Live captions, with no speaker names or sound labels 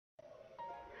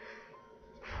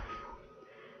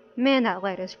Man, that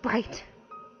light is bright.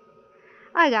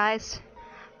 Hi guys.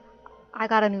 I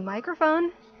got a new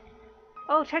microphone.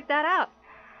 Oh, check that out.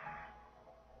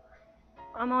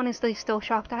 I'm honestly still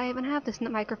shocked I even have this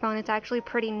microphone. It's actually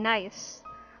pretty nice.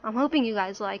 I'm hoping you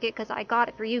guys like it because I got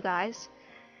it for you guys.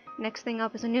 Next thing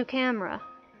up is a new camera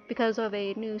because of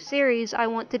a new series I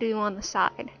want to do on the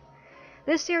side.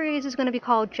 This series is going to be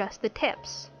called Just the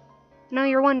Tips. Now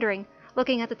you're wondering,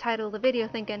 looking at the title of the video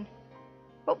thinking,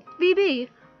 oh, VB,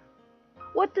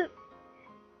 what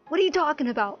are you talking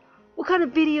about? What kind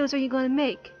of videos are you going to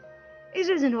make? This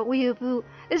isn't a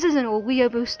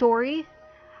weeaboo story.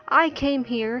 I came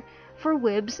here for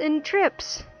wibs and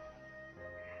trips.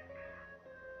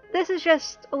 This is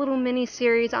just a little mini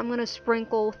series I'm going to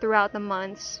sprinkle throughout the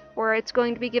months where it's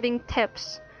going to be giving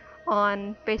tips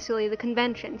on basically the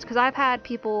conventions, because I've had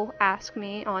people ask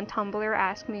me on Tumblr,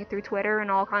 ask me through Twitter and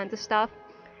all kinds of stuff,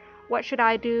 what should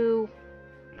I do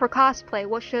for cosplay?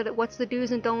 What's the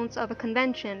do's and don'ts of a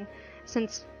convention,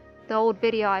 since the old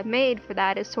video I've made for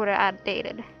that is sort of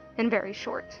outdated and very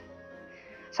short.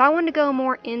 So I wanted to go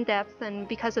more in depth, and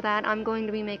because of that I'm going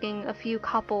to be making a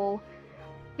couple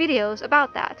videos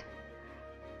about that.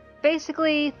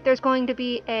 Basically, there's going to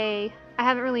be I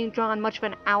haven't really drawn much of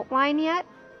an outline yet,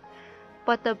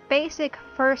 but the basic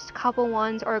first couple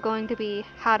ones are going to be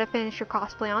how to finish your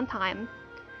cosplay on time,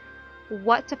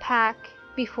 what to pack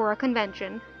before a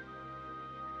convention,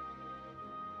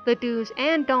 the do's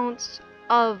and don'ts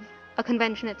of a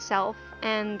convention itself,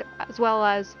 and as well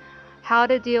as how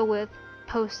to deal with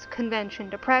post-convention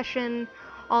depression,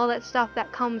 all that stuff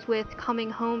that comes with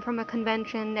coming home from a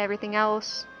convention, everything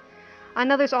else. I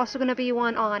know there's also going to be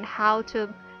one on how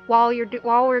to, while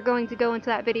we're going to go into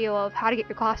that video of how to get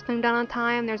your costume done on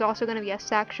time, there's also going to be a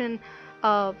section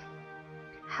of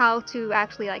how to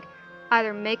actually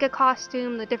either make a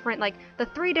costume, the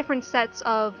 3 different sets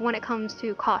of when it comes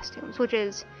to costumes, which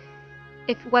is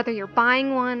whether you're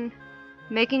buying one,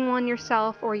 making one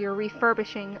yourself, or you're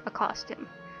refurbishing a costume.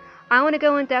 I want to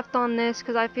go in depth on this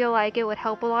because I feel like it would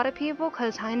help a lot of people,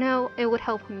 because I know it would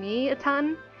help me a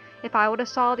ton if I would have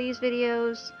saw these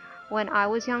videos when I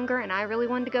was younger and I really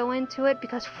wanted to go into it,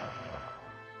 because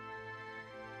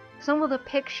some of the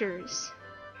pictures,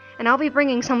 and I'll be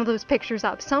bringing some of those pictures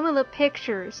up, some of the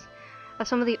pictures of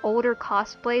some of the older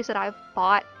cosplays that I've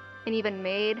bought and even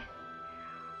made,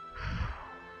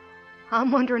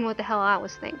 I'm wondering what the hell I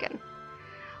was thinking.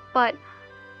 But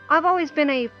I've always been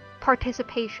a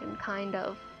participation kind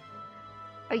of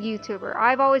a YouTuber.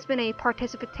 I've always been a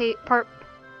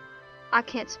I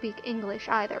can't speak English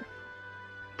either.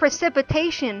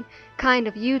 Precipitation kind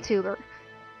of YouTuber.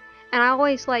 And I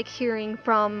always like hearing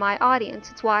from my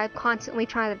audience. It's why I'm constantly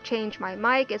trying to change my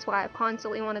mic. It's why I've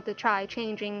constantly wanted to try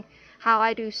changing how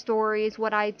I do stories,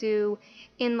 what I do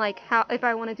in if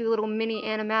I want to do little mini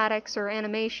animatics or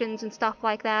animations and stuff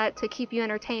like that to keep you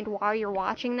entertained while you're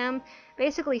watching them.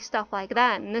 Basically stuff like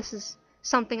that, and this is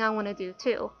something I want to do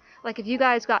too. If you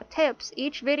guys got tips,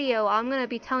 each video I'm going to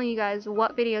be telling you guys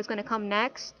what video is going to come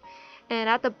next, and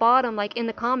at the bottom, in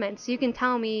the comments, you can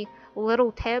tell me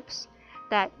little tips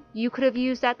that you could have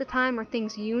used at the time, or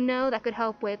things you know that could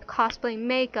help with cosplay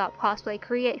makeup, cosplay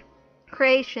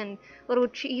creation, little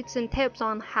cheats and tips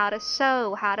on how to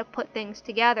sew, how to put things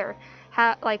together,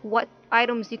 what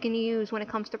items you can use when it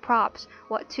comes to props,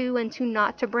 what to and to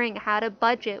not to bring, how to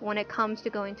budget when it comes to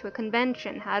going to a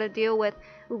convention, how to deal with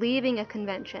leaving a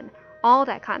convention, all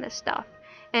that kind of stuff.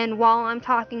 And while I'm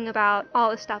talking about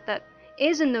all the stuff that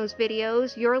is in those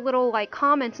videos, your little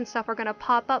comments and stuff are going to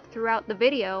pop up throughout the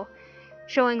video,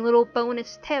 showing little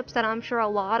bonus tips that I'm sure a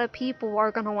lot of people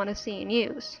are going to want to see and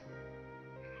use.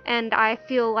 And I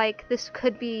feel like this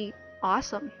could be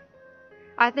awesome.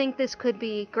 I think this could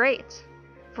be great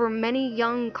for many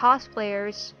young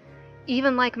cosplayers,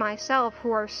 even like myself,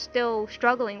 who are still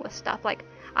struggling with stuff.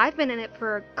 I've been in it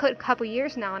for a good couple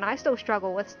years now, and I still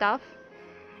struggle with stuff.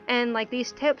 And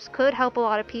these tips could help a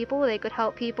lot of people. They could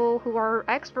help people who are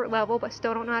expert level but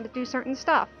still don't know how to do certain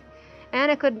stuff.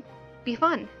 And it could be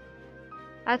fun.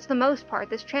 That's the most part.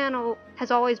 This channel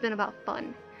has always been about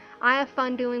fun. I have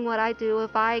fun doing what I do.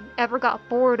 If I ever got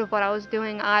bored of what I was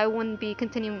doing, I wouldn't be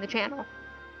continuing the channel.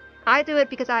 I do it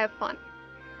because I have fun.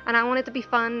 And I want it to be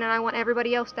fun, and I want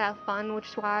everybody else to have fun, which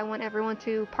is why I want everyone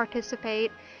to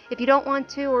participate. If you don't want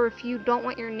to, or if you don't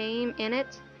want your name in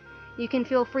it, you can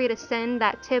feel free to send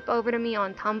that tip over to me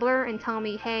on Tumblr and tell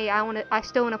me, hey, I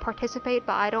still want to participate,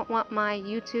 but I don't want my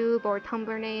YouTube or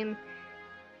Tumblr name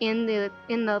in the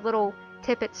little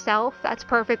tip itself. That's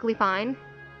perfectly fine.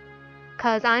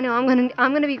 Cause I know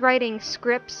I'm gonna be writing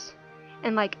scripts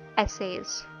and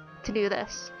essays to do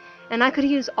this, and I could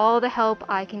use all the help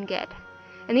I can get.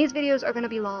 And these videos are going to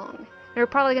be long. They're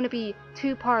probably going to be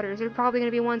 2-parters. They're probably going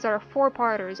to be ones that are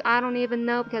 4-parters. I don't even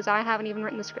know because I haven't even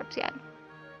written the scripts yet.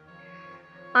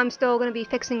 I'm still going to be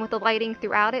fixing with the lighting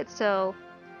throughout it, so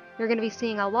you're going to be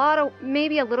seeing a lot of,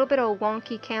 maybe a little bit of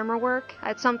wonky camera work.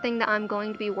 That's something that I'm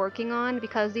going to be working on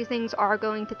because these things are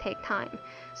going to take time.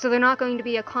 So they're not going to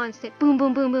be a constant boom,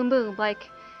 boom, boom, boom, boom, like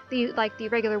the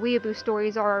regular weeaboo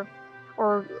stories are,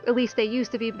 or at least they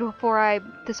used to be before I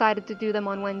decided to do them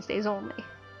on Wednesdays only.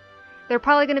 They're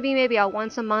probably going to be maybe a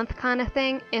once a month kind of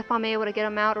thing if I'm able to get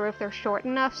them out, or if they're short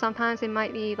enough. Sometimes they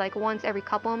might be like once every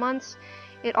couple of months.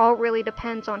 It all really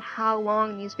depends on how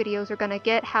long these videos are going to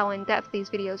get, how in-depth these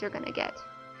videos are going to get.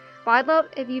 But I'd love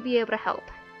if you'd be able to help,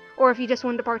 or if you just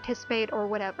wanted to participate or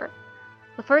whatever.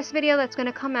 The first video that's going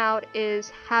to come out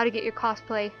is how to get your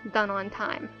cosplay done on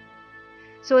time.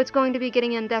 So it's going to be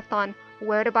getting in-depth on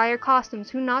where to buy your costumes,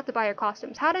 who not to buy your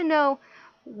costumes, how to know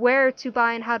where to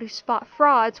buy and how to spot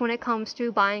frauds when it comes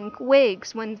to buying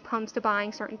wigs, when it comes to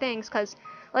buying certain things, because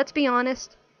let's be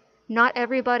honest, not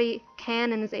everybody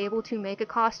can and is able to make a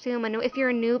costume, and if you're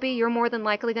a newbie, you're more than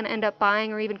likely going to end up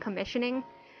buying or even commissioning,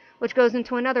 which goes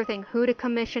into another thing, who to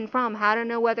commission from, how to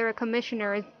know whether a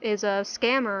commissioner is a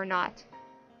scammer or not.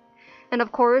 And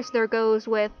of course, there goes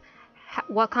with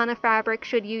what kind of fabric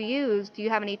should you use, do you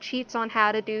have any cheats on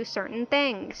how to do certain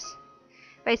things,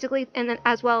 basically, and then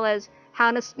as well as how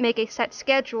to make a set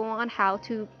schedule on how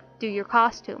to do your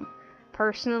costume.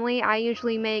 Personally, I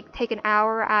usually take an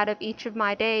hour out of each of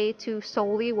my day to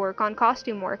solely work on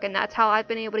costume work, and that's how I've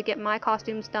been able to get my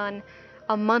costumes done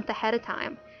a month ahead of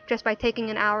time, just by taking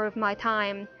an hour of my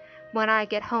time when I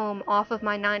get home off of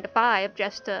my 9 to 5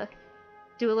 just to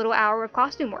do a little hour of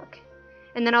costume work.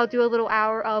 And then I'll do a little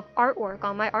hour of artwork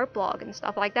on my art blog and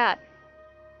stuff like that.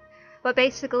 But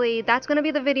basically, that's going to be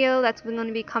the video that's going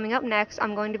to be coming up next.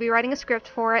 I'm going to be writing a script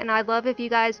for it, and I'd love if you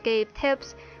guys gave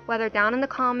tips, whether down in the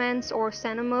comments or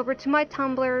send them over to my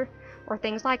Tumblr or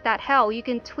things like that. Hell, you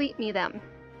can tweet me them.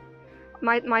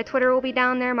 My Twitter will be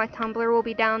down there, my Tumblr will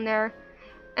be down there,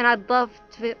 and I'd love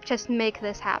to just make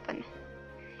this happen.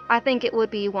 I think it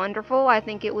would be wonderful. I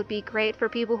think it would be great for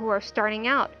people who are starting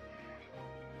out.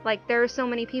 Like, there are so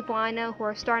many people I know who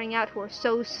are starting out who are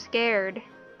so scared.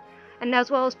 And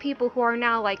as well as people who are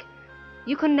now, like,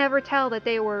 you could never tell that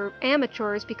they were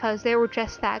amateurs because they were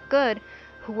just that good,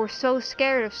 who were so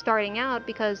scared of starting out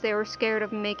because they were scared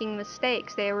of making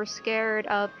mistakes. They were scared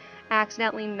of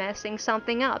accidentally messing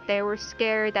something up. They were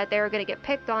scared that they were going to get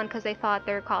picked on because they thought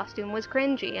their costume was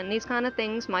cringy, and these kind of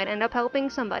things might end up helping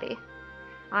somebody.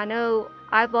 I know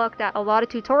I've looked at a lot of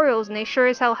tutorials, and they sure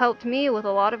as hell helped me with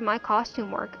a lot of my costume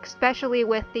work, especially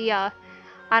with the, I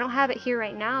don't have it here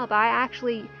right now, but I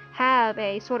actually have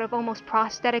a sort of almost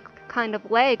prosthetic kind of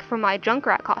leg for my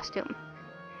Junkrat costume.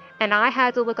 And I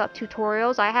had to look up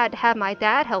tutorials, I had to have my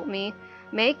dad help me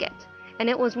make it. And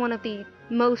it was one of the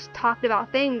most talked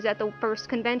about things at the first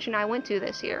convention I went to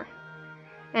this year.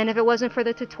 And if it wasn't for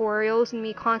the tutorials and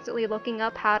me constantly looking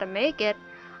up how to make it,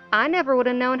 I never would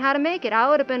have known how to make it. I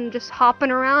would have been just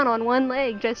hopping around on one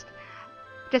leg, just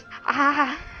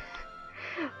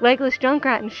legless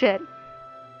Junkrat and shit.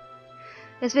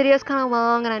 This video is kind of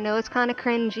long, and I know it's kind of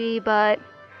cringy, but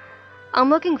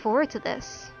I'm looking forward to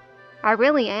this. I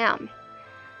really am.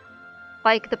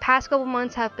 Like, the past couple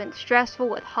months have been stressful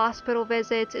with hospital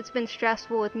visits, it's been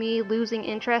stressful with me losing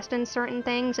interest in certain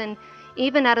things, and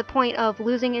even at a point of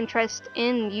losing interest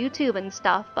in YouTube and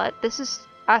stuff, but this is,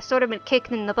 I've sort of been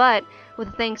kicked in the butt with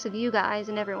the thanks of you guys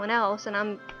and everyone else, and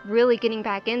I'm really getting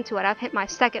back into it. I've hit my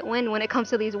second win when it comes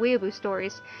to these weeaboo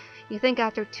stories. You think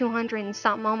after 200 and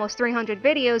something, almost 300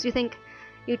 videos,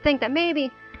 you'd think that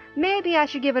maybe I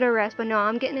should give it a rest, but no,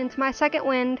 I'm getting into my second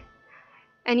wind,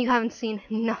 and you haven't seen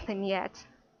nothing yet.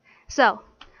 So,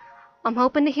 I'm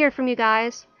hoping to hear from you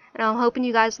guys, and I'm hoping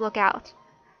you guys look out,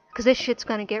 because this shit's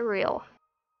gonna get real.